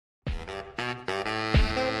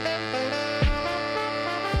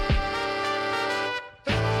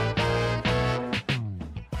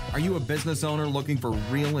you a business owner looking for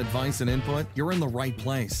real advice and input? You're in the right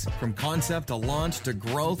place. From concept to launch to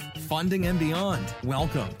growth, funding, and beyond.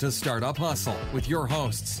 Welcome to Startup Hustle with your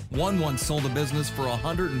hosts. One once sold a business for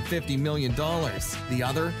 $150 million. The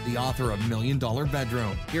other, the author of $1 Million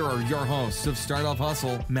Bedroom. Here are your hosts of Startup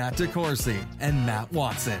Hustle, Matt DeCoursey and Matt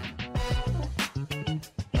Watson.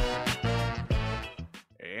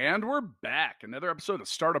 And we're back. Another episode of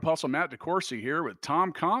Startup Hustle. Matt DeCoursey here with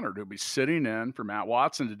Tom Connor, who'll be sitting in for Matt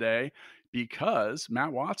Watson today because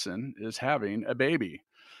Matt Watson is having a baby.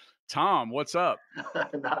 Tom, what's up?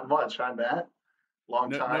 Not much. Hi, Matt.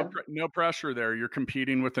 Long time. No pressure there. You're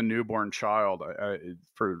competing with a newborn child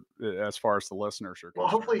for as far as the listeners are concerned. Well,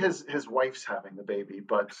 hopefully his wife's having the baby,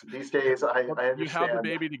 but these days I understand. You have the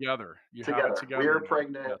baby together. You have it together. We are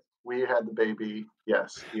pregnant. Yes. We had the baby.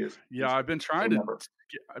 Yes, he is. Yeah, I've been trying to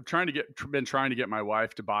get my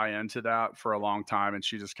wife to buy into that for a long time, and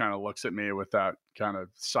she just kind of looks at me with that kind of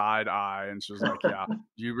side eye, and she's like, "Yeah,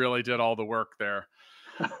 you really did all the work there."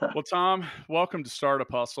 Well, Tom, welcome to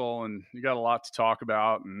Startup Hustle, and you got a lot to talk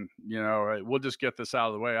about, and we'll just get this out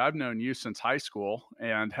of the way. I've known you since high school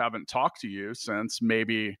and haven't talked to you since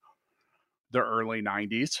maybe the early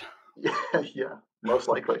 90s. Yeah, most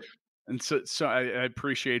likely. And so I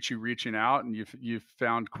appreciate you reaching out, and you've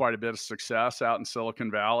found quite a bit of success out in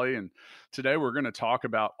Silicon Valley. And today we're going to talk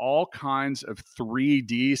about all kinds of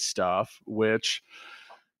 3D stuff, which,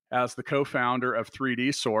 as the co-founder of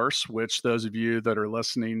 3D Source, which those of you that are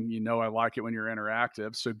listening, I like it when you're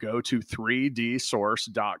interactive. So go to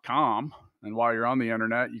 3dsource.com. And while you're on the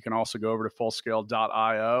internet, you can also go over to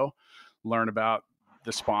fullscale.io, learn about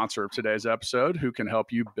the sponsor of today's episode, who can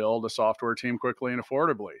help you build a software team quickly and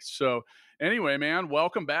affordably. So anyway, man,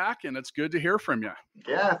 welcome back, and it's good to hear from you.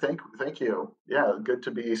 Yeah, thank you. Yeah, good to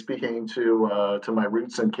be speaking to my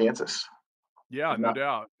roots in Kansas. Yeah, no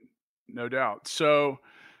doubt. So,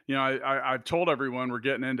 I've told everyone we're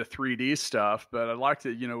getting into 3D stuff, but I'd like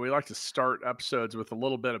to, we like to start episodes with a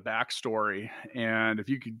little bit of backstory. And if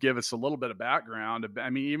you could give us a little bit of background,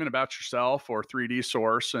 even about yourself or 3D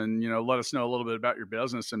Source, and, let us know a little bit about your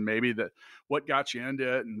business and maybe what got you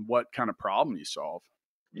into it and what kind of problem you solve.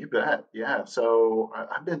 You bet. Yeah. So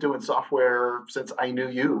I've been doing software since I knew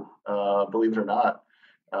you, believe it or not.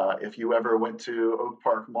 If you ever went to Oak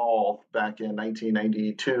Park Mall back in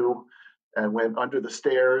 1992, and went under the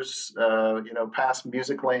stairs, past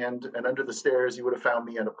Musicland and under the stairs, you would have found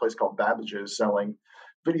me at a place called Babbage's selling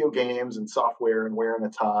video games and software and wearing a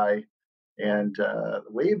tie. And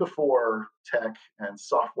way before tech and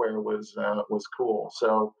software was cool.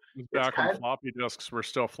 So back when floppy disks were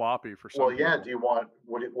still floppy for some. Well, yeah. Do you want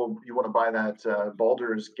you want to buy that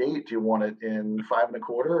Baldur's Gate? Do you want it in 5 1/4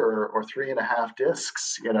 or 3.5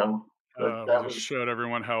 discs? That just showed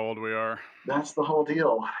everyone how old we are. That's the whole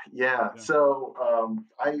deal. Yeah. So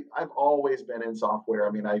I've always been in software.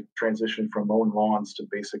 I transitioned from mowing lawns to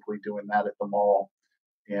basically doing that at the mall.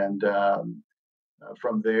 And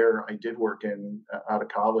from there, I did work out of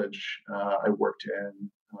college. I worked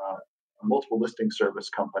in a multiple listing service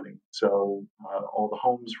company. So all the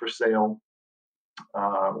homes for sale,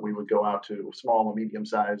 we would go out to small and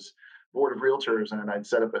medium-sized board of realtors, and I'd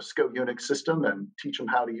set up a SCO Unix system and teach them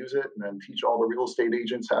how to use it, and then teach all the real estate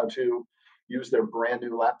agents how to use their brand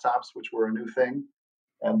new laptops, which were a new thing.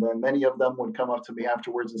 And then many of them would come up to me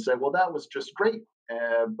afterwards and say, well, that was just great,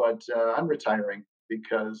 but I'm retiring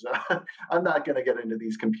because I'm not going to get into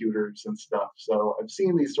these computers and stuff. So I've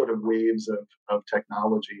seen these sort of waves of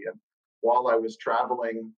technology. And while I was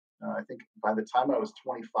traveling, I think by the time I was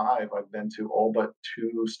 25, I've been to all but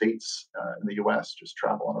 2 states in the U.S. just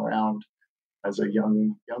traveling around as a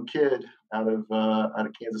young kid out of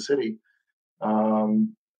Kansas City.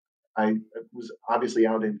 I was obviously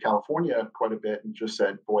out in California quite a bit and just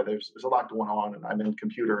said, boy, there's a lot going on, and I'm in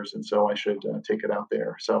computers, and so I should take it out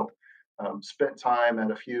there. So spent time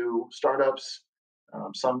at a few startups.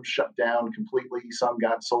 Some shut down completely, some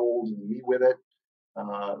got sold, and me with it.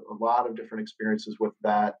 A lot of different experiences with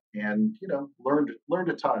that, and learned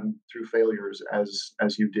a ton through failures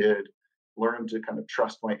as you did. Learned to kind of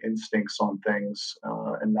trust my instincts on things,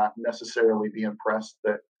 and not necessarily be impressed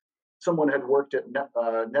that someone had worked at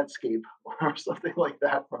Netscape or something like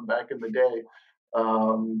that from back in the day.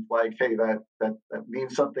 Like, hey, that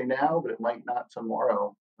means something now, but it might not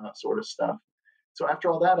tomorrow, sort of stuff. So after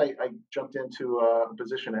all that, I jumped into a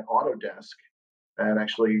position at Autodesk. And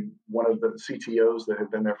actually, one of the CTOs that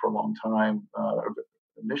had been there for a long time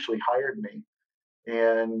initially hired me,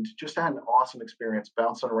 and just had an awesome experience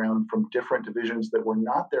bouncing around from different divisions that were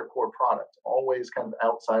not their core product, always kind of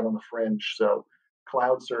outside on the fringe. So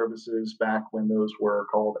cloud services back when those were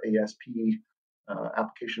called ASP,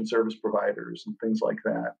 application service providers and things like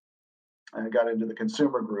that. I got into the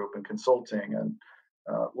consumer group and consulting, and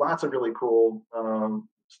lots of really cool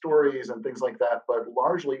stories and things like that, but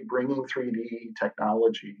largely bringing 3D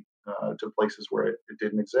technology to places where it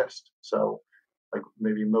didn't exist. So, like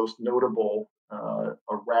maybe most notable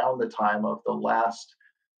around the time of the last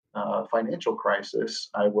financial crisis,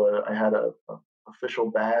 I had a official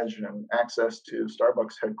badge and access to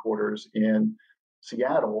Starbucks headquarters in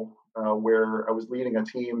Seattle, where I was leading a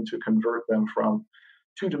team to convert them from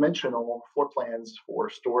two-dimensional floor plans for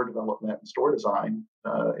store development and store design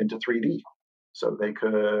into 3D. So they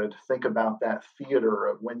could think about that theater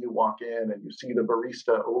of when you walk in and you see the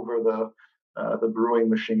barista over the brewing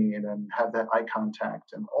machine and have that eye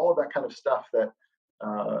contact and all of that kind of stuff that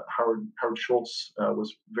Howard Schultz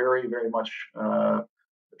was very much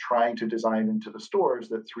trying to design into the stores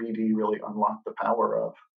that 3D really unlocked the power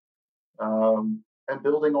of. And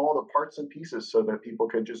building all the parts and pieces so that people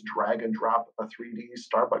could just drag and drop a 3D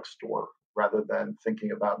Starbucks store rather than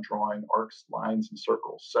thinking about drawing arcs, lines, and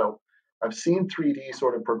circles. So I've seen 3D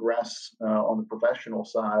sort of progress on the professional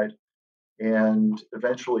side, and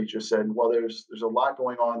eventually just said, well, there's a lot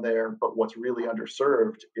going on there, but what's really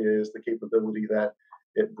underserved is the capability that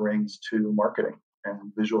it brings to marketing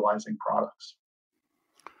and visualizing products.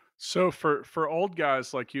 So for old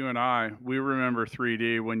guys like you and I, we remember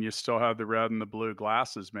 3D when you still had the red and the blue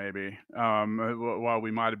glasses, maybe. While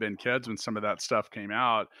we might have been kids when some of that stuff came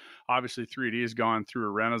out, obviously 3D has gone through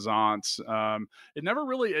a renaissance. It never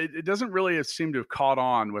really, it doesn't really seem to have caught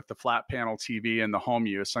on with the flat panel TV and the home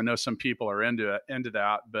use. I know some people are into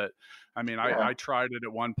that, but I mean, Yeah, I tried it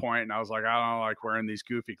at one point and I was like, I don't like wearing these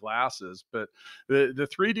goofy glasses. But the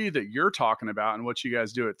 3D that you're talking about and what you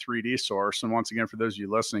guys do at 3D Source, and once again, for those of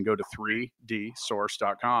you listening, go to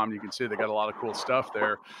 3dsource.com. You can see they got a lot of cool stuff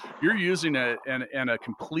there. You're using it in a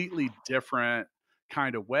completely different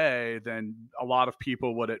kind of way than a lot of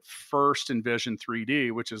people would at first envision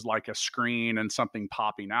 3D, which is like a screen and something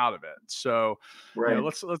popping out of it. So, right.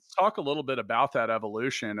 let's talk a little bit about that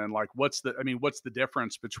evolution and like what's the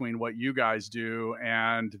difference between what you guys do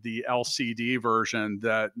and the LCD version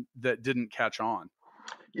that didn't catch on.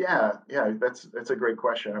 Yeah, that's a great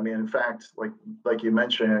question. I mean, in fact, like you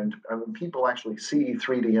mentioned, I mean, people actually see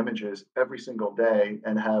 3D images every single day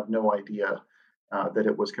and have no idea that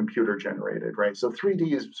it was computer generated, right? So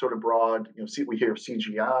 3D is sort of broad. We hear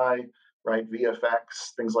CGI, right?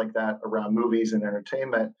 VFX, things like that around movies and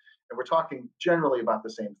entertainment, and we're talking generally about the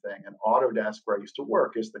same thing. And Autodesk, where I used to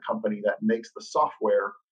work, is the company that makes the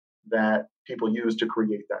software that people use to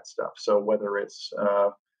create that stuff. So whether it's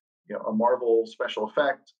a Marvel special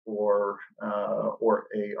effect or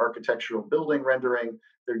a architectural building rendering,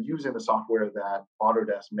 they're using the software that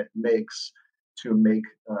Autodesk makes to make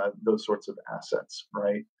those sorts of assets,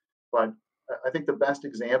 right? But I think the best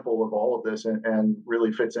example of all of this and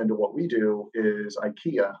really fits into what we do is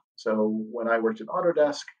IKEA. So when I worked at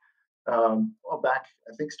Autodesk, well, back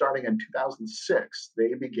I think starting in 2006,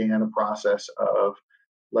 they began a process of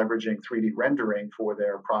leveraging 3D rendering for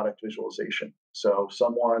their product visualization. So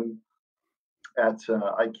someone at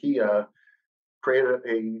IKEA created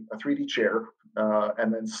a 3D chair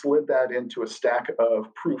and then slid that into a stack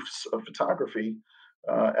of proofs of photography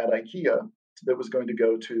at IKEA that was going to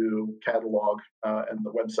go to catalog and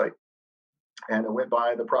the website. And it went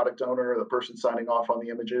by the product owner, the person signing off on the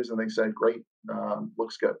images, and they said, "Great,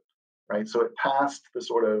 looks good." Right. So it passed the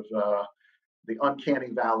sort of the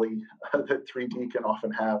uncanny valley that 3D can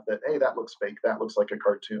often have. That, hey, that looks fake. That looks like a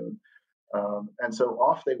cartoon. And so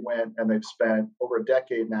off they went, and they've spent over a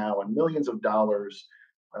decade now and millions of dollars,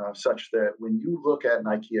 such that when you look at an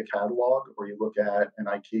IKEA catalog or you look at an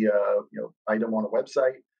IKEA item on a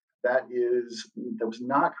website, that was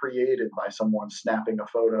not created by someone snapping a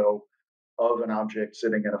photo of an object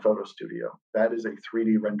sitting in a photo studio. That is a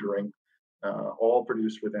 3D rendering, all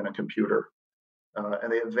produced within a computer.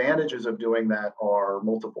 And the advantages of doing that are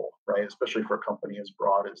multiple, right? Especially for a company as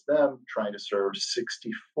broad as them, trying to serve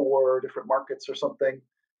 64 different markets or something.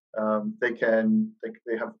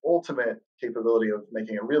 They have ultimate capability of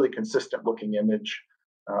making a really consistent looking image.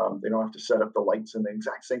 They don't have to set up the lights in the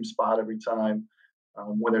exact same spot every time.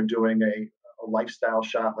 When they're doing a lifestyle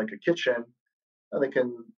shot like a kitchen, they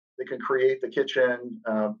can create the kitchen,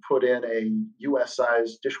 put in a U.S.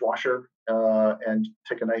 size dishwasher, and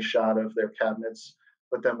take a nice shot of their cabinets.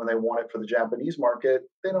 But then when they want it for the Japanese market,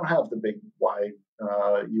 they don't have the big wide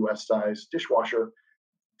U.S. size dishwasher.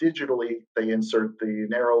 Digitally, they insert the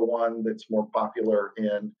narrow one that's more popular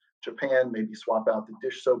in Japan, maybe swap out the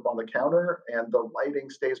dish soap on the counter, and the lighting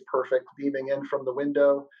stays perfect, beaming in from the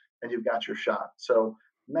window, and you've got your shot. So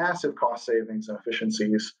massive cost savings and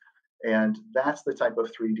efficiencies. And that's the type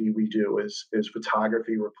of 3D we do is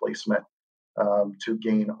photography replacement. to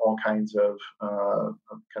gain all kinds of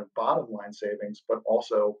kind of bottom line savings, but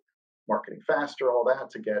also marketing faster, all that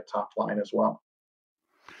to get top line as well.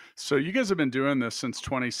 So you guys have been doing this since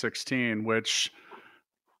 2016, which,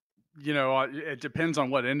 it depends on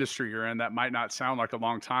what industry you're in. That might not sound like a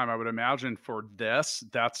long time. I would imagine for this,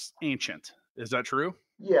 that's ancient. Is that true?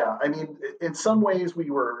 Yeah, I mean, in some ways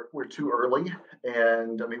we're too early,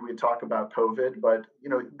 and I mean we talk about COVID, but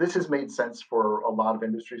this has made sense for a lot of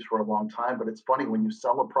industries for a long time. But it's funny when you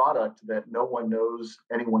sell a product that no one knows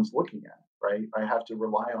anyone's looking at, right? I have to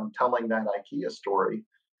rely on telling that IKEA story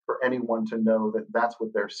for anyone to know that that's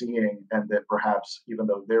what they're seeing, and that perhaps even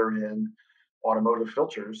though they're in automotive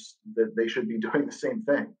filters, that they should be doing the same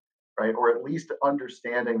thing, right? Or at least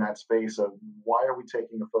understanding that space of why are we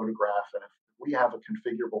taking a photograph, and if we have a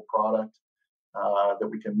configurable product that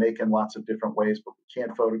we can make in lots of different ways, but we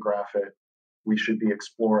can't photograph it, we should be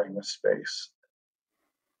exploring this space.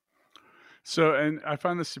 So, and I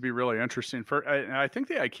find this to be really interesting. I think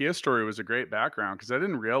the IKEA story was a great background because I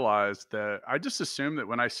didn't realize that. I just assumed that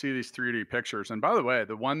when I see these 3D pictures, and by the way,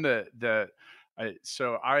 the one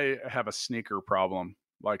I have a sneaker problem,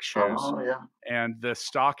 like shoes, Oh yeah, and the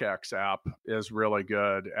StockX app is really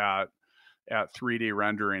good at 3D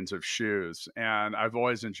renderings of shoes, and I've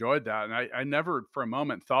always enjoyed that. And I never for a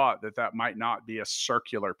moment thought that that might not be a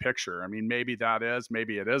circular picture. I mean, maybe that is,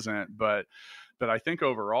 maybe it isn't, but I think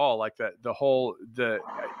overall, like that,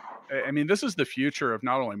 I mean, this is the future of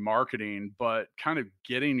not only marketing, but kind of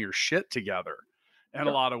getting your shit together in a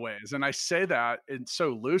yeah, lot of ways. And I say that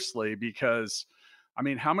so loosely because, I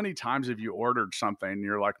mean, how many times have you ordered something and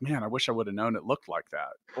you're like, man, I wish I would have known it looked like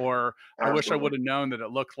that? Or I wish I would absolutely. have known that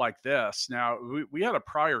it looked like this. Now, we had a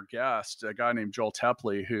prior guest, a guy named Joel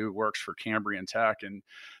Tepley, who works for Cambrian Tech, and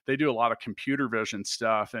they do a lot of computer vision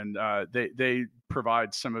stuff. And they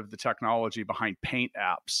provide some of the technology behind paint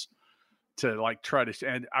apps to like try to,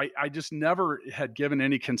 and I just never had given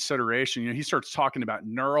any consideration. He starts talking about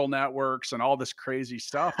neural networks and all this crazy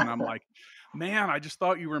stuff. And I'm like, man, I just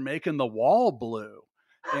thought you were making the wall blue.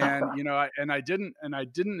 And I didn't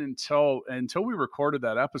until we recorded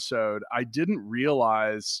that episode, I didn't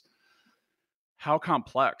realize how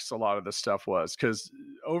complex a lot of this stuff was. Because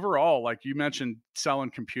overall, like you mentioned, selling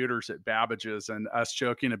computers at Babbage's and us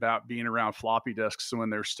joking about being around floppy disks when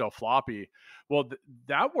they're still floppy. Well,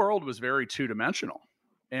 that world was very two dimensional.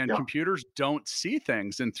 And Yeah, computers don't see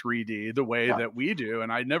things in 3D the way yeah, that we do.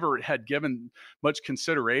 And I never had given much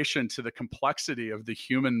consideration to the complexity of the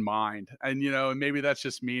human mind. And, maybe that's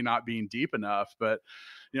just me not being deep enough, but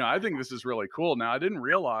I think this is really cool. Now, I didn't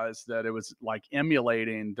realize that it was like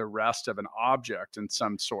emulating the rest of an object in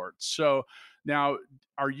some sort. So now,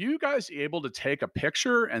 are you guys able to take a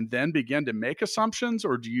picture and then begin to make assumptions,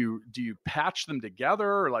 or do you patch them together?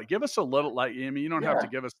 Or like, give us a little, like, I mean, you don't have to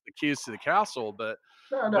yeah. give us the keys to the castle, but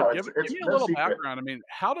No, no, but it's give it's me a no little secret. background. I mean,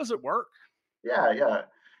 how does it work? Yeah, yeah.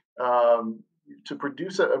 Um, to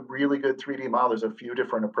produce a really good 3D model, there's a few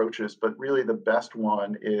different approaches, but really the best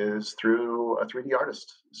one is through a 3D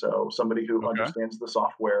artist. So somebody who Okay. understands the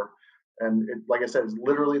software, and like I said, it's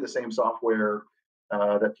literally the same software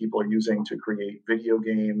that people are using to create video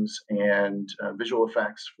games and visual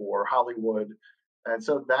effects for Hollywood. And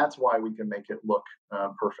so that's why we can make it look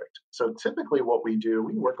perfect. So typically, what we do,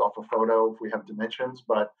 we work off a photo if we have dimensions,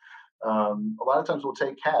 but a lot of times we'll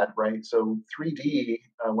take CAD, right? So 3D,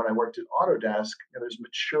 when I worked at Autodesk, there's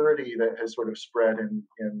maturity that has sort of spread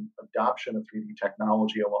in adoption of 3D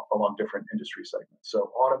technology along different industry segments.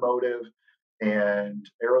 So automotive and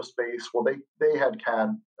aerospace, well, they had CAD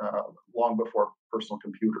long before personal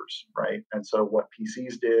computers, right? And so what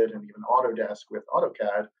PCs did, and even Autodesk with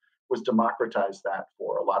AutoCAD, was democratize that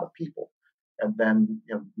for a lot of people. And then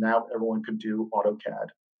now everyone could do AutoCAD.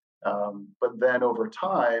 But then over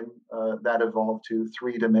time, that evolved to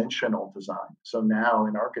three-dimensional design. So now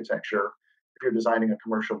in architecture, if you're designing a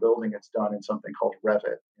commercial building, it's done in something called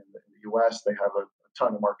Revit. In the US, they have a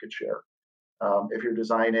ton of market share. If you're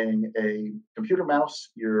designing a computer mouse,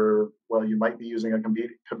 you might be using a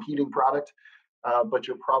competing product, but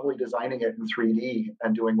you're probably designing it in 3D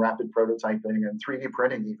and doing rapid prototyping, and 3D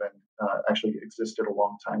printing even actually existed a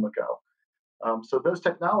long time ago. So those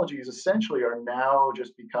technologies essentially are now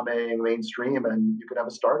just becoming mainstream, and you can have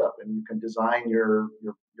a startup and you can design your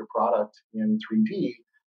product in 3D,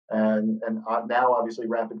 and now obviously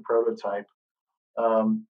rapid prototype.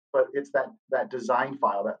 But it's that design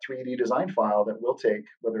file, that 3D design file that we'll take,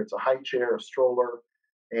 whether it's a high chair, a stroller,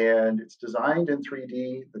 and it's designed in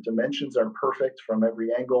 3D. The dimensions are perfect from every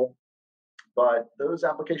angle, but those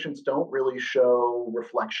applications don't really show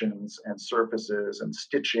reflections and surfaces and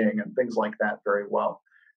stitching and things like that very well.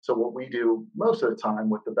 So what we do most of the time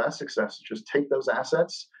with the best success is just take those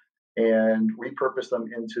assets and repurpose them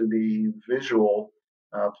into the visual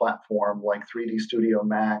platform like 3D Studio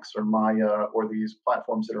Max or Maya or these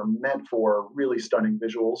platforms that are meant for really stunning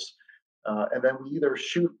visuals. And then we either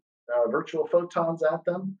shoot virtual photons at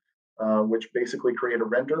them, which basically create a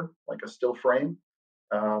render like a still frame,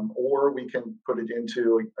 or we can put it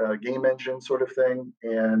into a game engine sort of thing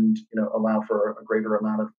and allow for a greater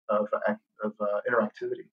amount of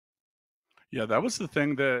interactivity. Yeah, that was the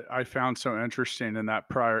thing that I found so interesting in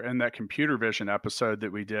that computer vision episode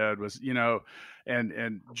that we did was,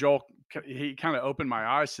 and Joel, he kind of opened my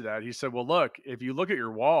eyes to that. He said, well, look, if you look at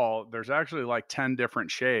your wall, there's actually like 10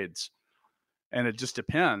 different shades, and it just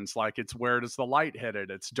depends. Like, it's where does the light hit it?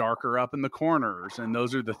 It's darker up in the corners. And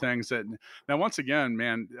those are the things that, now, once again,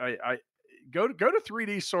 man, I go to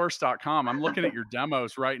 3dsource.com. I'm looking at your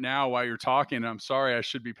demos right now while you're talking. I'm sorry, I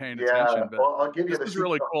should be paying Yeah, attention, but well, I'll give you this the is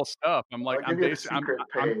really cool stuff. I'll give you the secret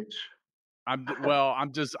page.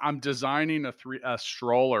 I'm designing a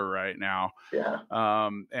stroller right now. Yeah.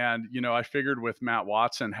 And I figured with Matt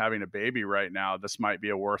Watson having a baby right now, this might be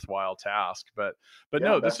a worthwhile task. But Yeah,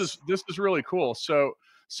 no, this is really cool. So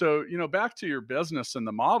back to your business and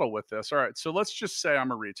the model with this. All right, so let's just say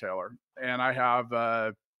I'm a retailer and I have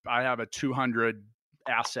a 200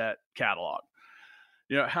 asset catalog.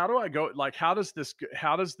 How do I go? Like, how does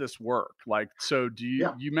this work? Like, so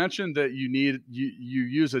you mentioned that you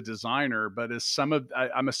use a designer, but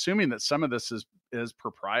I'm assuming that some of this is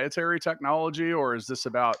proprietary technology, or is this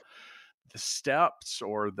about the steps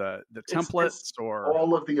or the templates it's or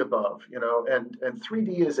all of the above, and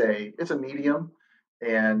 3D is a medium.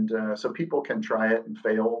 And so people can try it and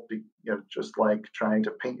fail, just like trying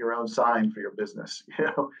to paint your own sign for your business,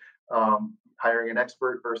 hiring an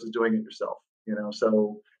expert versus doing it yourself.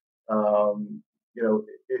 So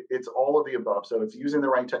it's all of the above. So it's using the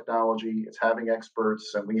right technology, it's having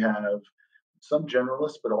experts, and we have some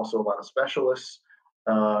generalists, but also a lot of specialists,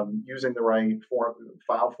 using the right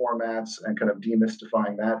file formats and kind of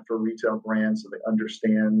demystifying that for retail brands so they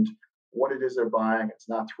understand what it is they're buying. It's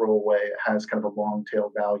not throwaway. It has kind of a long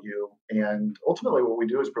tail value. And ultimately, what we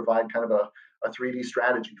do is provide kind of a 3D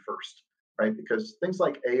strategy first, right? Because things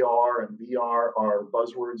like AR and VR are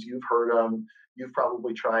buzzwords. You've heard them. You've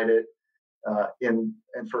probably tried it. And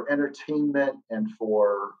for entertainment and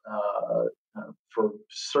for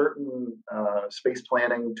certain space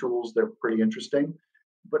planning tools, they're pretty interesting.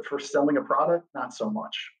 But for selling a product, not so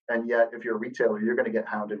much. And yet, if you're a retailer, you're going to get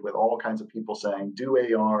hounded with all kinds of people saying, do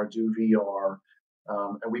AR, do VR.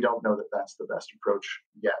 And we don't know that that's the best approach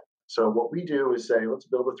yet. So what we do is say, let's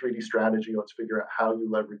build a 3D strategy. Let's figure out how you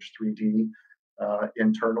leverage 3D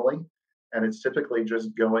internally. And it's typically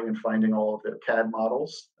just going and finding all of their CAD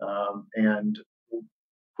models and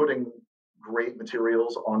putting great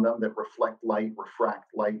materials on them that refract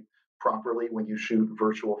light properly when you shoot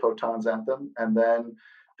virtual photons at them, and then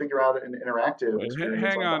figure out an interactive experience.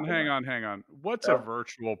 Hang on. What's a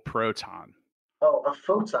virtual proton? Oh, a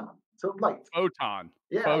photon. So light. Photon.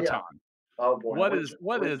 Yeah. Photon. Yeah. Oh boy. What is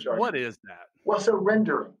that? Well, so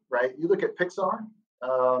rendering, right? You look at Pixar.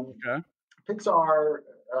 Okay. Pixar.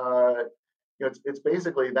 It's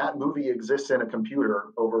basically that movie exists in a computer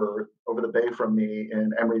over the bay from me in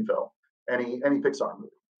Emeryville. Any Pixar movie.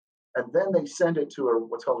 And then they send it to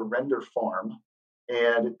what's called a render farm,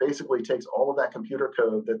 and it basically takes all of that computer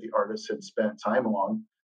code that the artist had spent time on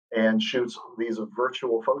and shoots these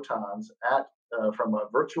virtual photons from a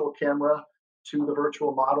virtual camera to the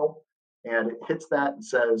virtual model, and it hits that and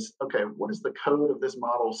says, okay, what does the code of this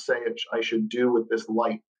model say I should do with this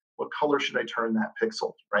light? What color should I turn that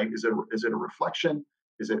pixel? Right? Is it a reflection?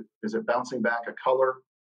 Is it bouncing back a color?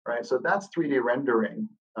 Right? So that's 3D rendering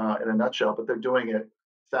in a nutshell, but they're doing it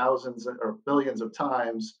thousands or billions of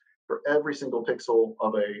times for every single pixel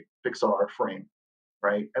of a Pixar frame,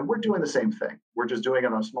 right? And we're doing the same thing. We're just doing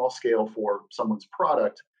it on a small scale for someone's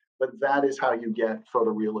product, but that is how you get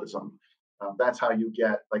photorealism. That's how you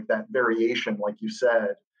get like that variation, like you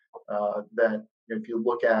said, that if you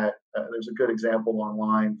look at, there's a good example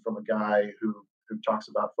online from a guy who talks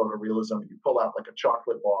about photorealism. You pull out like a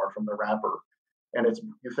chocolate bar from the wrapper, and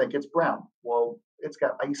you think it's brown. Well, it's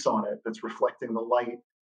got ice on it that's reflecting the light.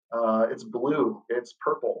 It's blue, it's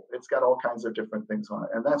purple, it's got all kinds of different things on it,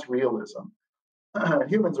 and that's realism.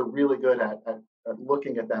 Humans are really good at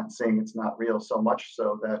looking at that and saying it's not real, so much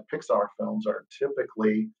so that Pixar films are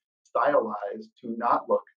typically stylized to not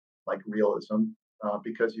look like realism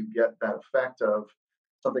because you get that effect of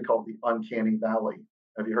something called the uncanny valley.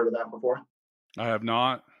 Have you heard of that before? I have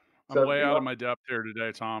not. I'm So way the out of my depth here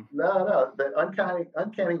today, Tom. no, the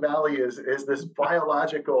uncanny valley is this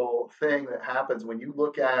biological thing that happens when you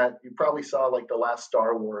look at. You probably saw like the last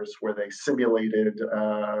Star Wars where they simulated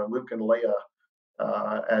Luke and Leia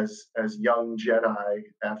as young Jedi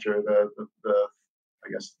after the I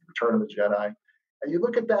guess Return of the Jedi, and you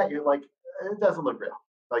look at that, you're like, it doesn't look real.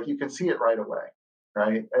 Like you can see it right away,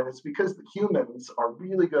 right? And it's because the humans are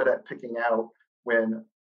really good at picking out when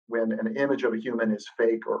when an image of a human is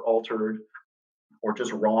fake or altered or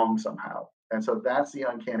just wrong somehow. And so that's the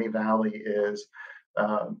uncanny valley is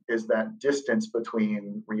that distance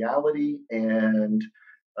between reality and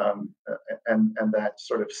that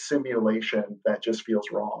sort of simulation that just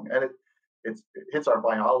feels wrong. And it hits our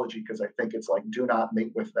biology because I think it's like do not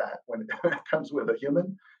mate with that when when it comes with a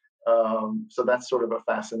human. So that's sort of a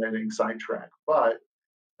fascinating sidetrack. But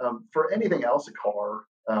for anything else, a car,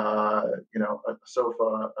 a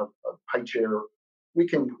sofa, a high chair, we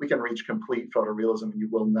can reach complete photorealism, and you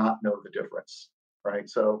will not know the difference, right?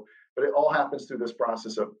 So, but it all happens through this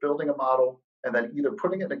process of building a model and then either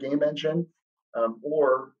putting it in a game engine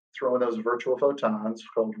or throwing those virtual photons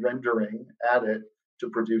called rendering at it to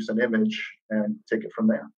produce an image and take it from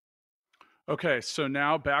there. Okay, so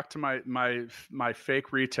now back to my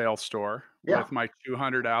fake retail store Yeah, with my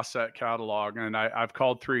 200 asset catalog, and I've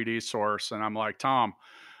called 3D Source, and I'm like, Tom,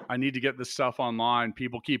 I need to get this stuff online.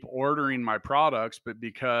 People keep ordering my products, but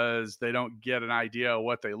because they don't get an idea of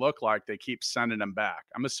what they look like, they keep sending them back.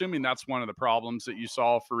 I'm assuming that's one of the problems that you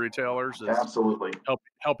solve for retailers is absolutely.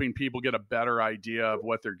 helping people get a better idea of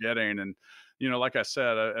what they're getting. And like I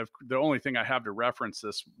said, the only thing I have to reference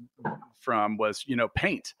this from was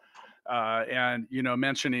paint and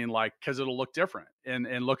mentioning like because it'll look different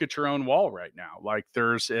and look at your own wall right now, like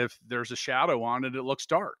if there's a shadow on it, it looks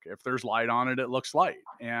dark. If there's light on it, it looks light.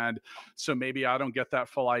 And so maybe I don't get that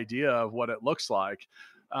full idea of what it looks like.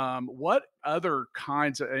 What other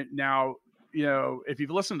kinds of now, if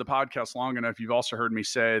you've listened to the podcast long enough, you've also heard me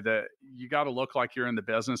say that you got to look like you're in the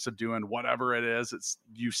business of doing whatever it is it's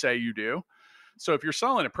you say you do. So if you're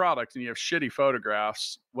selling a product and you have shitty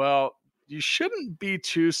photographs, well, you shouldn't be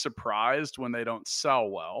too surprised when they don't sell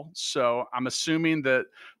well. So I'm assuming that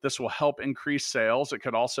this will help increase sales. It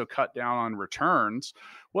could also cut down on returns.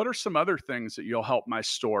 What are some other things that you'll help my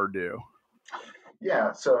store do?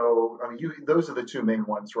 Yeah, so I mean, those are the two main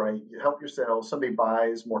ones, right? You help your sales. Somebody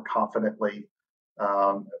buys more confidently,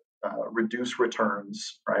 um, reduce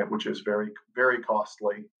returns, right, which is very very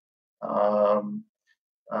costly. Um,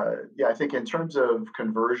 yeah, I think in terms of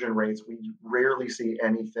conversion rates, we rarely see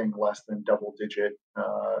anything less than double digit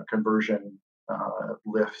conversion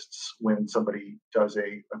lifts when somebody does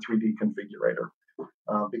a 3D configurator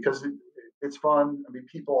because it's fun. I mean,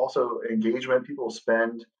 people also engagement, people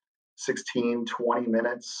spend 16, 20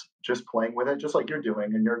 minutes just playing with it, just like you're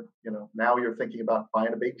doing. And now you're thinking about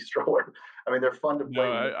buying a baby stroller. I mean, they're fun to No, play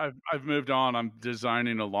with. I've moved on. I'm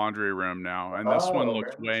designing a laundry room now, and this one Oh,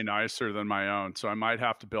 looks very way nice. nicer than my own. So I might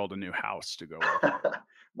have to build a new house to go with.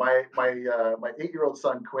 My 8-year-old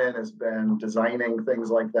son Quinn has been designing things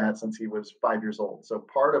like that since he was 5 years old. So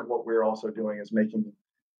part of what we're also doing is making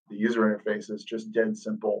the user interfaces just dead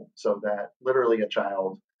simple, so that literally a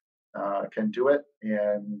child can do it.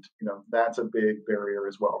 And that's a big barrier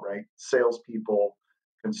as well, right? Salespeople,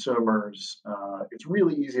 consumers. It's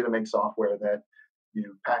really easy to make software that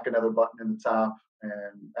you pack another button in the top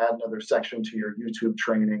and add another section to your YouTube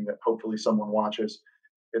training that hopefully someone watches.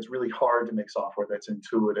 It's really hard to make software that's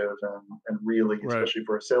intuitive and really, Right. especially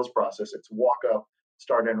for a sales process, it's walk up,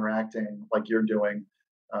 start interacting like you're doing,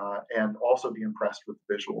 and also be impressed with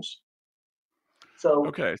the visuals. So,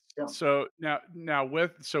 Okay. yeah, So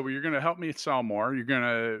so you're going to help me sell more. You're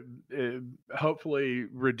going to hopefully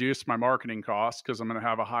reduce my marketing costs because I'm going to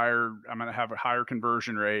have a higher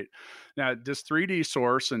conversion rate. Now, does 3D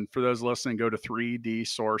Source, and for those listening, go to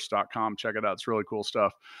 3dsource.com, check it out. It's really cool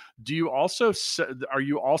stuff. Do you also are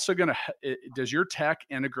you also going to does your tech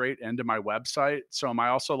integrate into my website? So am I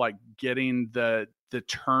also like getting the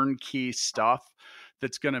turnkey stuff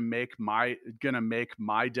that's going to make my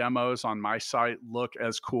demos on my site look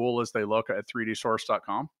as cool as they look at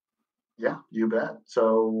 3dsource.com? yeah, you bet.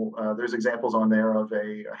 So there's examples on there of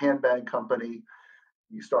a handbag company.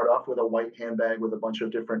 You start off with a white handbag with a bunch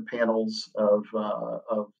of different panels of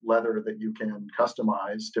leather that you can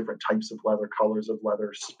customize, different types of leather, colors of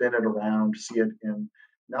leather, spin it around, see it in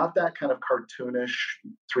not that kind of cartoonish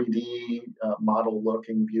 3D model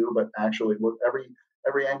looking view, but actually look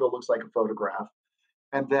every angle looks like a photograph.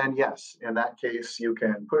 And then, yes, in that case, you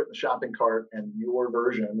can put it in the shopping cart, and your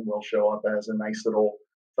version will show up as a nice little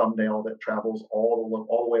thumbnail that travels all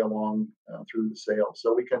the way along through the sale.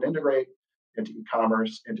 So we can integrate. into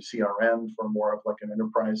e-commerce, into CRM for more of like an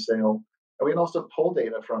enterprise sale. And we can also pull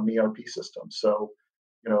data from ERP systems. So,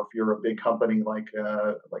 if you're a big company like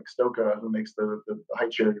Stoka, who makes the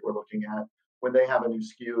height chair that we're looking at, when they have a new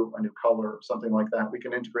SKU, a new color, something like that, we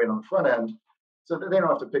can integrate on the front end so that they don't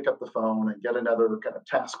have to pick up the phone and get another kind of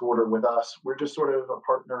task order with us. We're just sort of a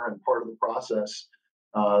partner and part of the process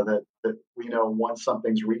that we know once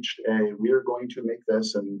something's reached we're going to make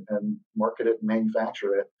this and market it and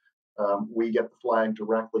manufacture it. We get the flag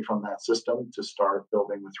directly from that system to start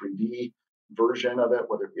building the 3D version of it,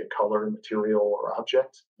 whether it be a color, material, or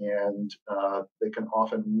object. And they can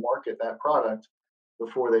often market that product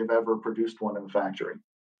before they've ever produced one in the factory.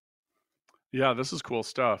 Yeah, this is cool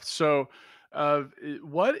stuff. So,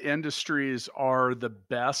 what industries are the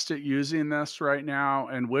best at using this right now,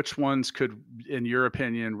 and which ones could, in your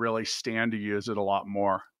opinion, really stand to use it a lot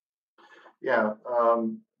more? Yeah,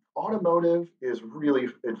 automotive is really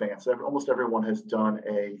advanced. Almost everyone has done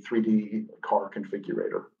a 3D car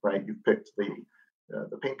configurator, right? You've picked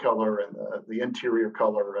the paint color and the interior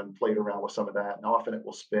color and played around with some of that, and often it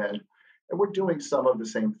will spin. And we're doing some of the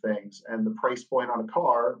same things. And the price point on a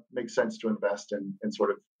car makes sense to invest in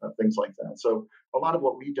sort of things like that. So a lot of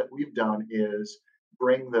what we've done is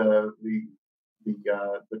bring the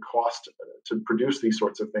cost to produce these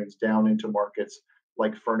sorts of things down into markets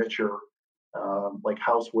like furniture, like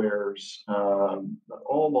housewares,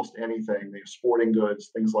 almost anything, sporting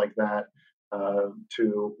goods, things like that,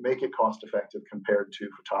 to make it cost effective compared to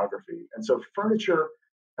photography. And so furniture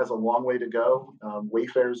has a long way to go.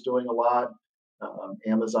 Wayfair is doing a lot.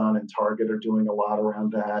 Amazon and Target are doing a lot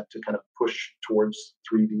around that to kind of push towards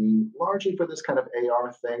 3D, largely for this kind of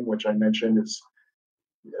AR thing, which I mentioned is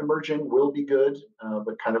emerging, will be good,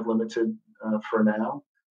 but kind of limited for now.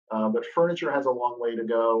 But furniture has a long way to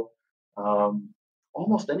go.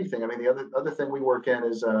 Almost anything. I mean, the other thing we work in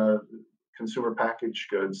is consumer packaged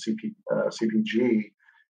goods, CPG.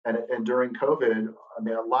 And during COVID, I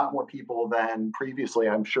mean, a lot more people than previously,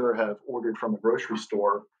 I'm sure, have ordered from a grocery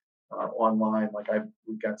store online. Like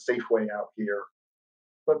we've got Safeway out here,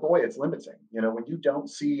 but boy, it's limiting. When you don't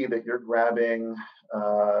see that you're grabbing,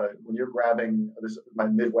 this my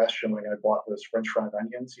Midwest showing I bought was French fried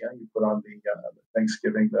onions. Yeah, you put on the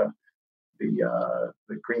Thanksgiving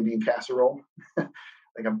the green bean casserole. I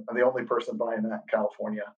think I'm the only person buying that in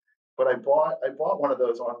California. But I bought one of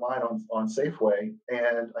those online on Safeway,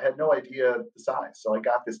 and I had no idea the size. So I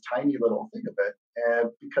got this tiny little thing of it, and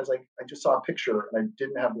because I just saw a picture and I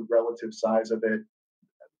didn't have the relative size of it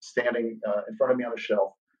standing in front of me on a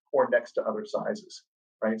shelf or next to other sizes,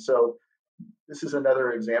 right? So this is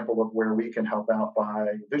another example of where we can help out by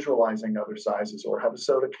visualizing other sizes, or have a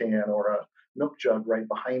soda can or a milk jug right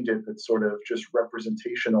behind it that's sort of just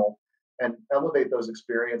representational, and elevate those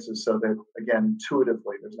experiences so that, again,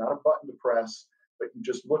 intuitively, there's not a button to press, but you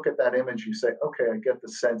just look at that image, you say, okay, I get the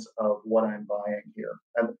sense of what I'm buying here.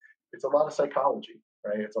 And it's a lot of psychology,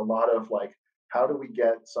 right? It's a lot of like, how do we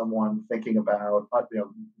get someone thinking about,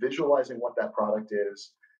 visualizing what that product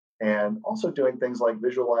is, and also doing things like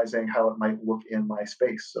visualizing how it might look in my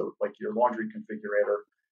space. So like your laundry configurator,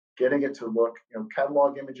 getting it to look,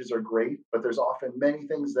 catalog images are great, but there's often many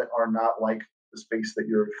things that are not like the space that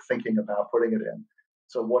you're thinking about putting it in.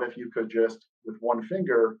 So what if you could just, with one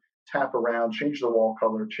finger, tap around, change the wall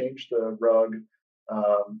color, change the rug,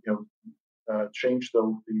 change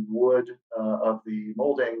the wood of the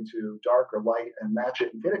molding to dark or light, and match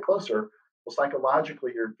it and get it closer? Well,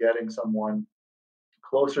 psychologically, you're getting someone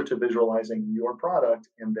closer to visualizing your product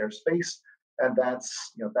in their space, and that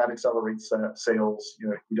accelerates sales.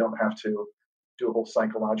 You don't have to do a whole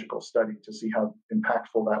psychological study to see how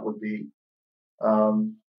impactful that would be.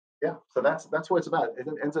 So that's what it's about. It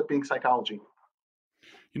ends up being psychology.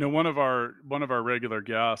 One of our regular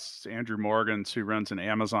guests, Andrew Morgans, who runs an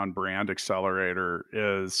Amazon brand accelerator,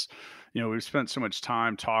 is, we've spent so much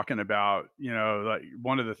time talking about, like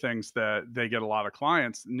one of the things that they get a lot of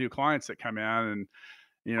new clients that come in, and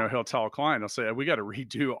he'll tell a client, he'll say, we got to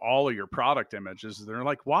redo all of your product images. They're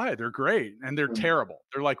like, why? They're great. And they're terrible.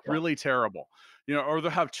 They're like really terrible, or they'll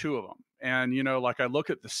have two of them. And, like I look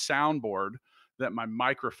at the soundboard that my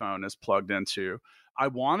microphone is plugged into. I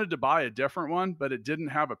wanted to buy a different one, but it didn't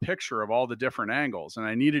have a picture of all the different angles, and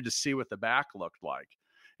I needed to see what the back looked like.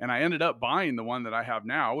 And I ended up buying the one that I have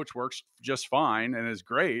now, which works just fine and is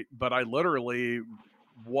great. But I literally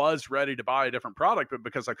was ready to buy a different product, but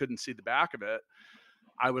because I couldn't see the back of it,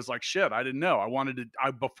 I was like, shit, I didn't know.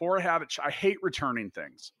 Before I have it, I hate returning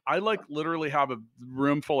things. I literally have a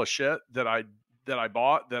room full of shit that I that I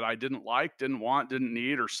bought that I didn't like, didn't want, didn't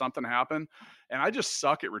need, or something happened. And I just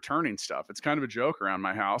suck at returning stuff. It's kind of a joke around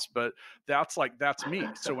my house, but that's me.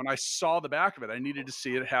 So when I saw the back of it, I needed to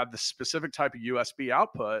see it had the specific type of USB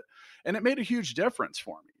output, and it made a huge difference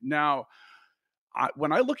for me. Now,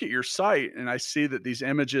 when I look at your site and I see that these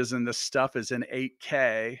images and this stuff is in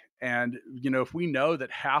 8K, and if we know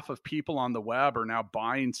that half of people on the web are now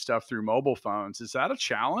buying stuff through mobile phones, is that a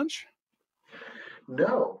challenge?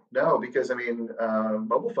 No, no, because I mean,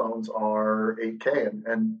 mobile phones are 8K,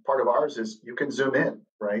 and part of ours is you can zoom in,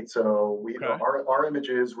 right? So Okay. our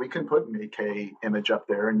images, we can put an 8K image up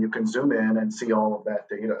there, and you can zoom in and see all of that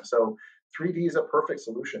data. So 3D is a perfect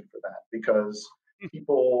solution for that because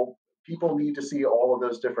people need to see all of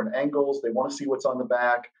those different angles. They want to see what's on the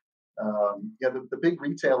back. The big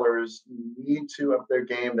retailers need to up their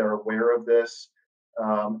game. They're aware of this,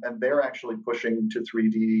 and they're actually pushing to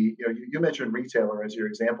 3D. You mentioned retailer as your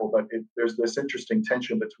example, but there's this interesting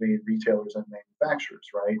tension between retailers and manufacturers,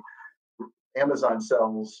 right? Amazon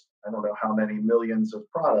sells, I don't know how many millions of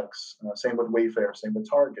products. Same with Wayfair, same with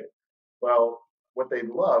Target. Well, what they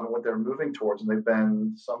love and what they're moving towards, and they've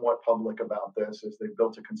been somewhat public about this, is they've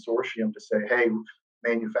built a consortium to say, hey,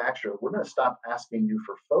 manufacturer, we're going to stop asking you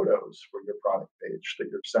for photos for your product page that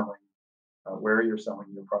you're selling, where you're selling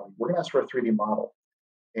your product. We're going to ask for a 3D model,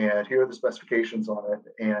 and here are the specifications on it,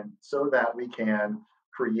 and so that we can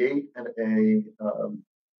create an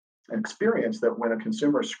experience that when a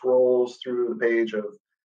consumer scrolls through the page of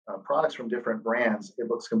products from different brands, it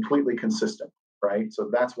looks completely consistent, right? So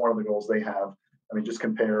that's one of the goals they have. I mean, just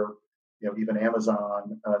compare, even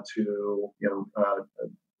Amazon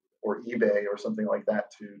or eBay or something like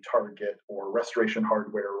that to Target or Restoration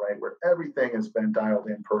Hardware, right, where everything has been dialed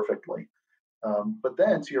in perfectly. But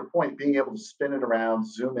then, to your point, being able to spin it around,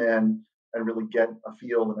 zoom in, and really get a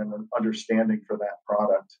feel and an understanding for that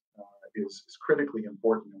product is critically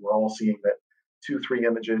important. And we're all seeing that 3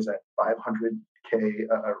 images at 500K,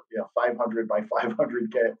 500 by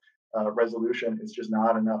 500K resolution is just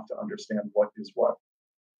not enough to understand what is what.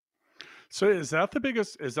 So is that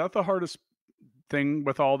the hardest thing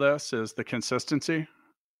with all this is the consistency?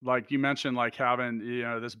 Like you mentioned, like having,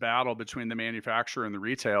 this battle between the manufacturer and the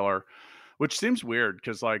retailer, which seems weird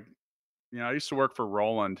because I used to work for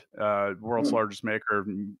Roland, world's Mm, largest maker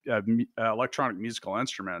of electronic musical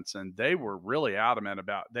instruments, and they were really adamant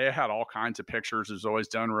about. They had all kinds of pictures. It was always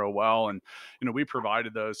done real well, and we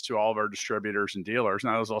provided those to all of our distributors and dealers.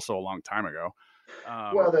 And that was also a long time ago.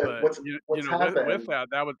 well, But what's with happened?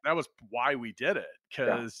 that was why we did it,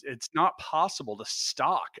 Yeah, because it's not possible to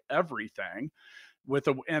stock everything with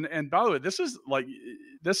a and by the way, this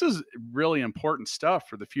is really important stuff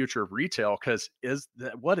for the future of retail, because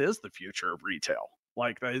what is the future of retail?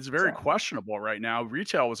 Like, that is very exactly, questionable right now.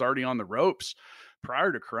 Retail was already on the ropes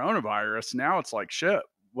prior to coronavirus. Now it's like, shit,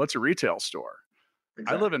 what's a retail store?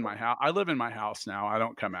 exactly. I live in my house now. I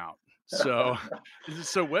don't come out. So,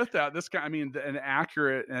 so with that, this guy, I mean, an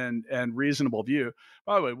accurate and reasonable view.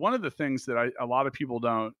 By the way, one of the things that a lot of people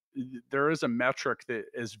don't, there is a metric that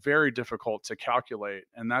is very difficult to calculate,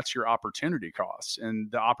 and that's your opportunity cost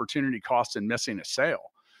and the opportunity cost in missing a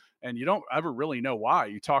sale. And you don't ever really know why.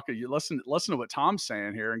 You listen to what Tom's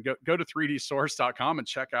saying here, and go to 3dsource.com and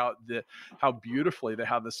check out how beautifully they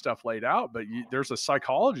have this stuff laid out. But there's a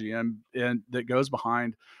psychology and that goes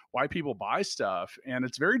behind why people buy stuff, and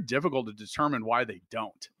it's very difficult to determine why they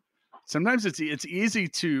don't. Sometimes it's easy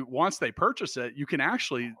to, once they purchase it, you can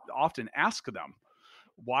actually often ask them,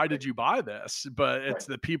 why Right, did you buy this? But it's right,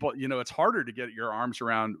 the people, it's harder to get your arms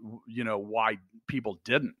around, why people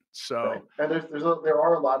didn't. right. So And there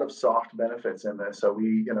are a lot of soft benefits in this. So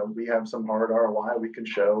we have some hard ROI we can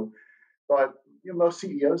show, but most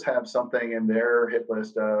CEOs have something in their hit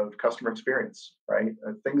list of customer experience, right?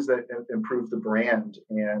 Things that improve the brand.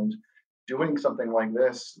 And doing something like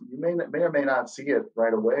this, you may or may not see it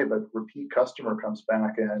right away, but repeat customer comes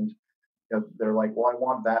back and they're like, well, I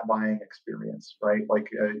want that buying experience, right? Like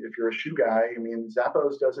if you're a shoe guy, I mean,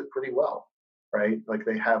 Zappos does it pretty well, right? Like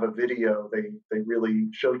they have a video, they really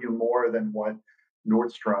show you more than what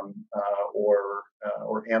Nordstrom or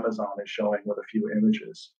Amazon is showing with a few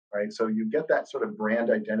images, right? So you get that sort of brand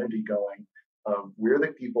identity going. We're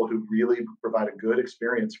the people who really provide a good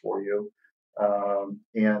experience for you,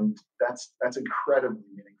 and that's incredibly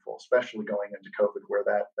meaningful, especially going into COVID, where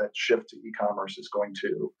that shift to e-commerce is going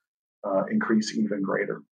to increase even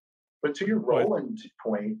greater. But to your with Roland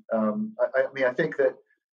point, I mean,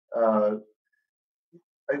 uh,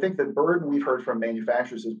 I think the burden we've heard from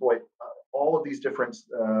manufacturers is, boy, all of these different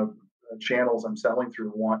channels I'm selling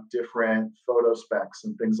through want different photo specs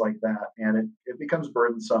and things like that, and it becomes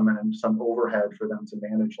burdensome and some overhead for them to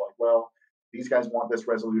manage. Like, well, these guys want this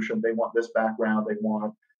resolution, they want this background, they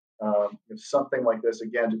want something like this,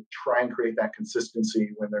 again, to try and create that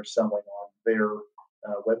consistency when they're selling on their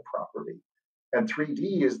web property. And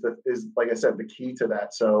 3D is like I said, the key to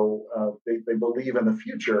that. So they believe in the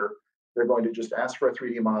future they're going to just ask for a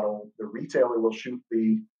 3D model. The retailer will shoot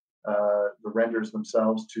the renders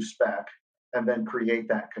themselves to spec and then create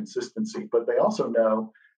that consistency. But they also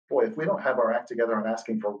know, boy, if we don't have our act together on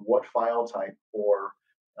asking for what file type or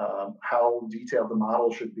how detailed the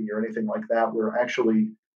model should be or anything like that, we're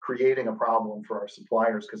actually creating a problem for our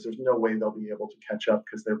suppliers because there's no way they'll be able to catch up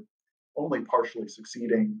because they're only partially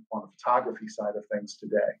succeeding on the photography side of things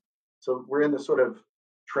today. So we're in this sort of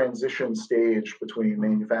transition stage between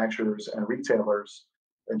manufacturers and retailers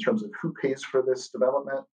in terms of who pays for this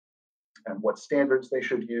development and what standards they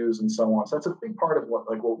should use and so on. So that's a big part of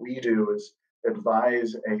what we do is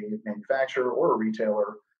advise a manufacturer or a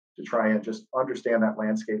retailer to try and just understand that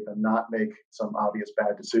landscape and not make some obvious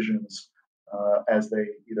bad decisions as they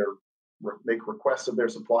either make requests of their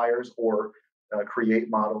suppliers or create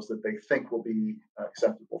models that they think will be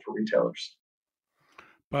acceptable for retailers.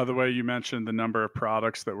 By the way, you mentioned the number of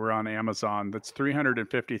products that were on Amazon. That's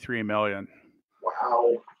 353 million.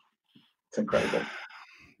 Wow. It's incredible.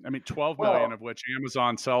 I mean, 12 million of which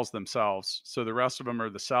Amazon sells themselves. So the rest of them are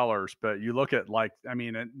the sellers. But you look at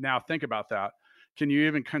now think about that. Can you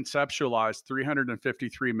even conceptualize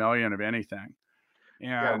 353 million of anything?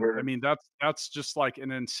 And I mean, that's just like an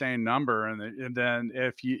insane number. And then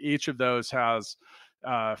if each of those has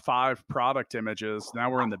 5 product images, now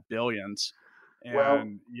we're in the billions.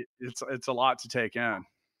 And it's a lot to take in.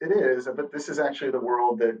 It is, but this is actually the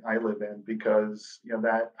world that I live in because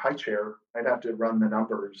that high chair, I'd have to run the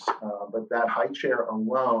numbers, but that high chair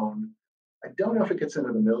alone, I don't know if it gets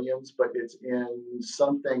into the millions, but it's in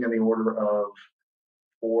something in the order of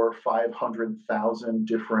 400,000 or 500,000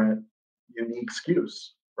 different unique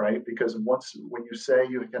SKUs, right? Because when you say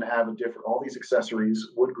you can have all these accessories,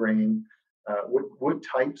 wood grain, wood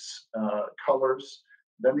types, colors,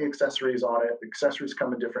 then the accessories on it. Accessories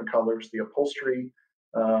come in different colors. The upholstery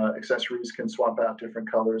accessories can swap out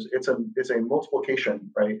different colors. It's a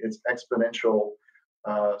multiplication, right? It's exponential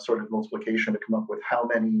sort of multiplication to come up with how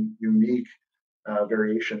many unique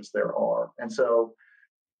variations there are. And so,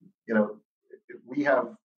 we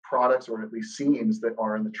have products or at least scenes that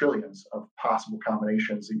are in the trillions of possible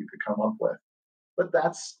combinations that you could come up with. But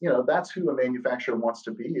that's who a manufacturer wants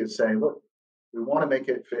to be, is say, look, we want to make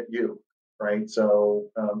it fit you. Right. So,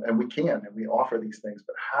 and we offer these things,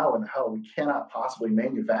 but how in the hell we cannot possibly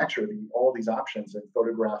manufacture all these options and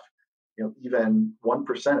photograph, even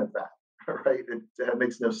 1% of that. Right. It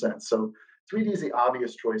makes no sense. So 3D is the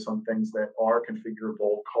obvious choice on things that are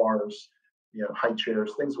configurable, cars, high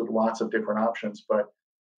chairs, things with lots of different options. But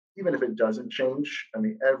even if it doesn't change, I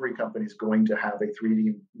mean, every company is going to have a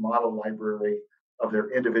 3D model library of their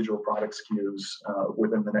individual product SKUs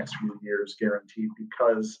within the next few years, guaranteed,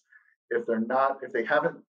 because if they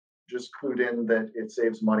haven't just clued in that it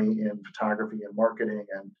saves money in photography and marketing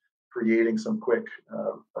and creating some quick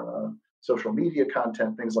social media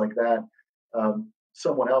content, things like that,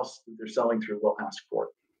 someone else that they're selling through will ask for it.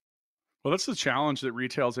 Well, that's the challenge that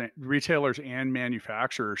retailers and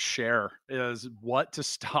manufacturers share, is what to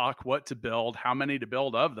stock, what to build, how many to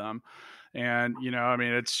build of them. And,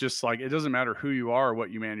 it's just like, it doesn't matter who you are,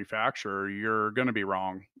 what you manufacture, you're going to be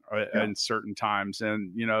wrong in certain times.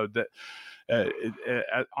 And, on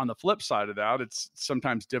the flip side of that, it's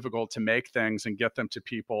sometimes difficult to make things and get them to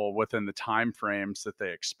people within the time frames that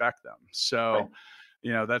they expect them. So,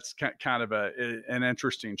 that's kind of an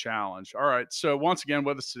interesting challenge. All right. So once again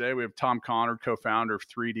with us today, we have Tom Conard, co-founder of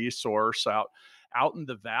 3D Source out in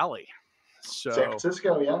the Valley. So San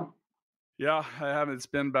Francisco, yeah. Yeah, I haven't. It's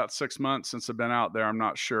been about 6 months since I've been out there. I'm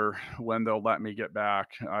not sure when they'll let me get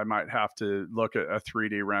back. I might have to look at a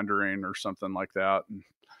 3D rendering or something like that. And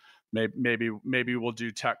maybe we'll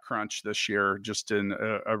do TechCrunch this year, just in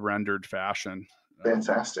a rendered fashion.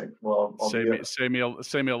 Fantastic. Well, save me a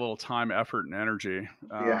little time, effort, and energy.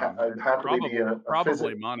 I'd happily be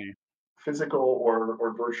probably money. Physical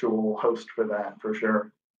or virtual host for that, for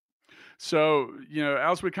sure. So,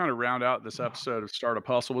 as we kind of round out this episode of Startup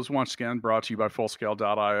Hustle, was once again brought to you by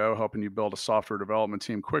Fullscale.io, helping you build a software development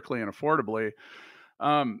team quickly and affordably.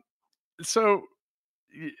 So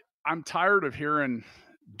I'm tired of hearing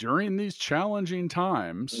during these challenging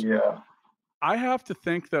times. Yeah. I have to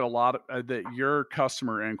think that a lot of that your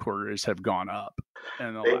customer inquiries have gone up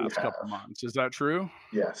in the last couple of months. Is that true?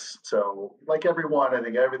 Yes. So, like everyone, I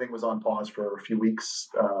think everything was on pause for a few weeks.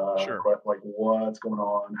 Sure. But like, what's going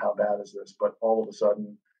on? How bad is this? But all of a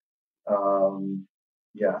sudden,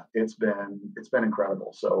 Yeah, it's been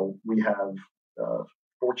incredible. So we have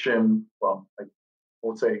Fortune, well, I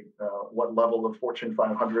won't say what level of Fortune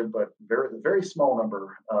 500, but very small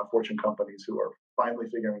number of Fortune companies who are finally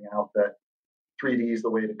figuring out that 3D is the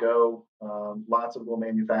way to go. Lots of little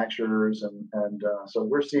manufacturers, and so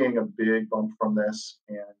we're seeing a big bump from this.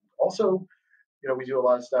 And also, we do a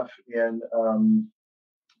lot of stuff in.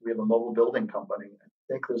 We have a mobile building company. I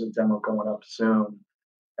think there's a demo going up soon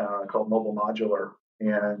called Mobile Modular,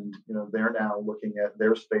 and they're now looking at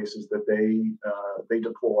their spaces that they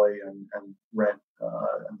deploy and rent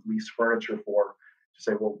and lease furniture for, to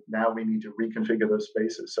say, well, now we need to reconfigure those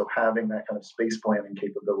spaces. So having that kind of space planning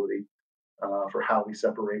capability for how we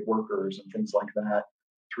separate workers and things like that.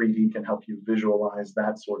 3D can help you visualize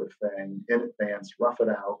that sort of thing in advance, rough it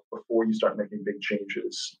out before you start making big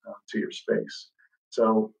changes to your space.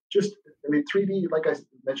 So just, 3D, like I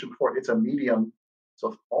mentioned before, it's a medium.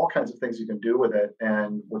 So all kinds of things you can do with it.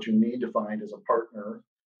 And what you need to find is a partner.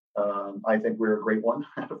 I think we're a great one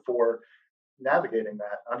for navigating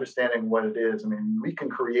that, understanding what it is. We can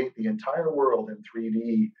create the entire world in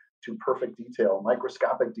 3D to perfect detail,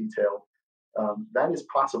 microscopic detail. That is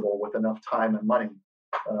possible with enough time and money.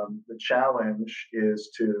 The challenge is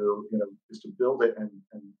to build it and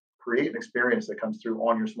create an experience that comes through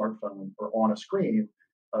on your smartphone or on a screen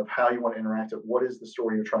of how you want to interact with what is the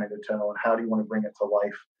story you're trying to tell, and how do you want to bring it to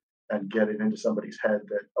life and get it into somebody's head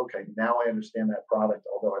that, okay, now I understand that product,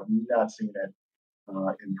 although I've not seen it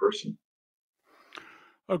in person.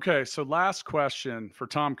 Okay, so last question for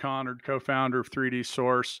Tom Conard, co-founder of 3D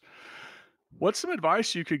Source. What's some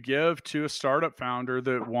advice you could give to a startup founder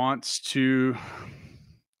that wants to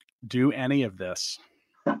do any of this?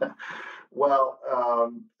 Well,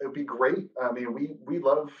 it'd be great. We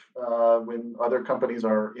love when other companies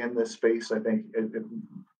are in this space. I think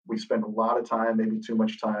we spend a lot of time, maybe too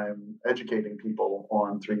much time, educating people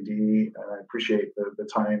on 3D. And I appreciate the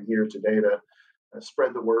time here today to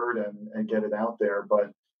spread the word and get it out there.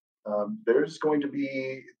 But there's going to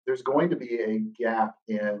be a gap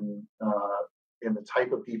in the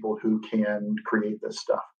type of people who can create this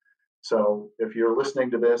stuff. So if you're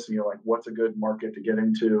listening to this and you're like, what's a good market to get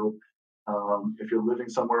into? If you're living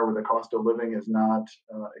somewhere where the cost of living is not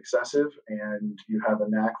excessive and you have a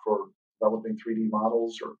knack for developing 3D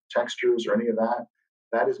models or textures or any of that,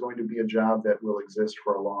 that is going to be a job that will exist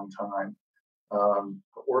for a long time.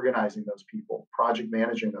 Organizing those people, project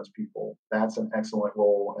managing those people, that's an excellent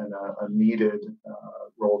role and a needed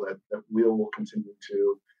role that we'll continue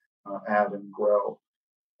to add and grow.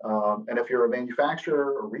 And if you're a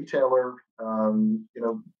manufacturer or retailer,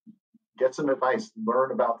 get some advice,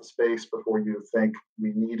 learn about the space before you think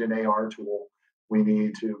we need an AR tool. We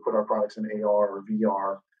need to put our products in AR or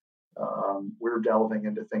VR. We're delving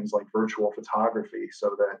into things like virtual photography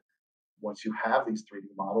so that once you have these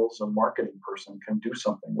 3D models, a marketing person can do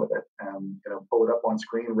something with it and pull it up on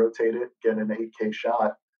screen, rotate it, get an 8K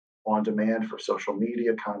shot on demand for social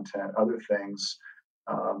media content, other things,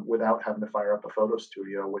 without having to fire up a photo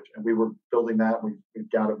studio. And we were building that.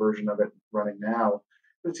 We've got a version of it running now.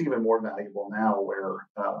 But it's even more valuable now, where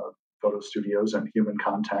photo studios and human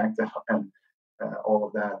contact and all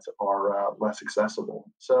of that are less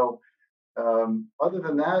accessible. So other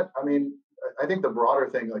than that, I think the broader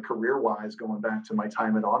thing, like career-wise, going back to my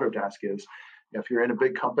time at Autodesk, is if you're in a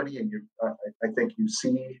big company and I think you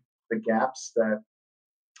see the gaps that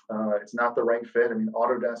it's not the right fit.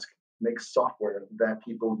 Autodesk makes software that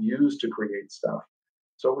people use to create stuff.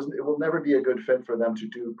 So it will never be a good fit for them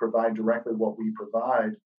to provide directly what we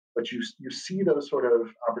provide. But you see those sort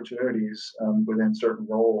of opportunities within certain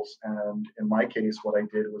roles. And in my case, what I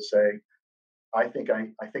did was say, I think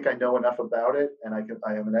I know enough about it, and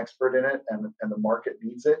I am an expert in it, and the market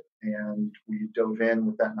needs it. And we dove in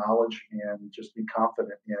with that knowledge and just be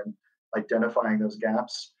confident in identifying those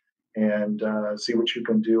gaps and see what you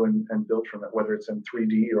can do and build from it, whether it's in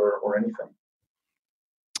 3D or anything.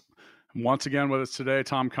 Once again with us today,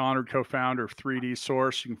 Tom Conard, co-founder of 3D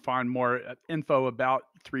Source. You can find more info about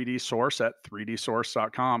 3D Source at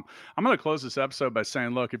 3dsource.com. I'm going to close this episode by saying,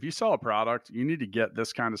 look, if you sell a product, you need to get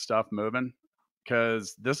this kind of stuff moving,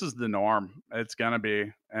 because this is the norm. It's going to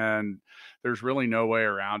be, and there's really no way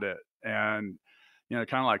around it. And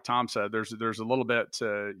kind of like Tom said, there's a little bit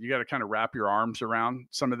you got to kind of wrap your arms around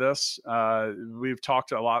some of this. We've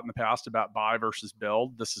talked a lot in the past about buy versus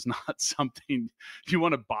build. This is not something you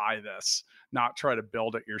want to buy this, not try to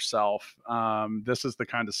build it yourself. This is the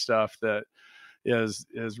kind of stuff that is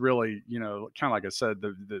really, kind of like I said,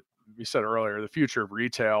 we said earlier, the future of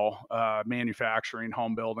retail, manufacturing,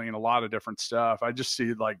 home building, and a lot of different stuff. I just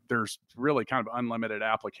see like there's really kind of unlimited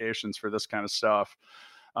applications for this kind of stuff.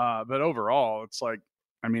 But overall, it's like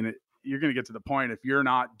I mean, you're going to get to the point, if you're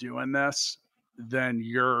not doing this, then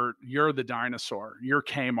you're the dinosaur, you're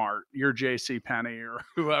Kmart, you're JCPenney, or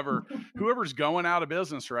whoever's going out of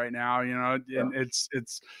business right now, you know. And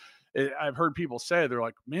I've heard people say, they're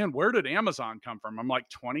like, man, where did Amazon come from? I'm like,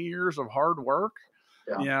 20 years of hard work.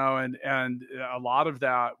 Yeah. You know, and a lot of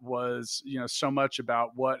that was, you know, so much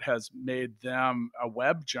about what has made them a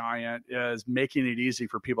web giant is making it easy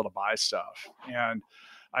for people to buy stuff. And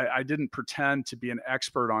I didn't pretend to be an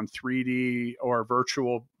expert on 3D or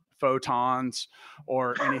virtual photons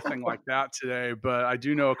or anything like that today, but I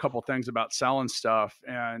do know a couple things about selling stuff,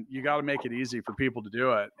 and you got to make it easy for people to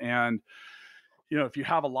do it. And you know, if you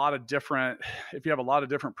have a lot of different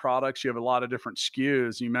products, you have a lot of different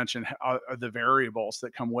SKUs. You mentioned the variables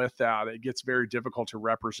that come with that. It gets very difficult to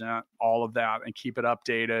represent all of that and keep it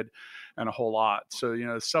updated, and a whole lot. So, you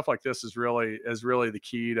know, stuff like this is really the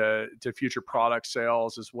key to future product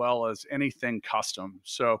sales, as well as anything custom.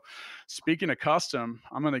 So, speaking of custom,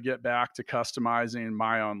 I'm going to get back to customizing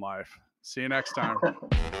my own life. See you next time.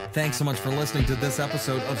 Thanks so much for listening to this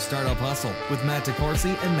episode of Startup Hustle with Matt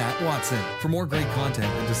DeCoursey and Matt Watson. For more great content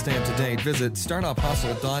and to stay up to date, visit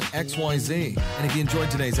startuphustle.xyz. And if you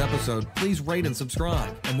enjoyed today's episode, please rate and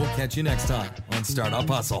subscribe, and we'll catch you next time on Startup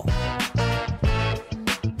Hustle.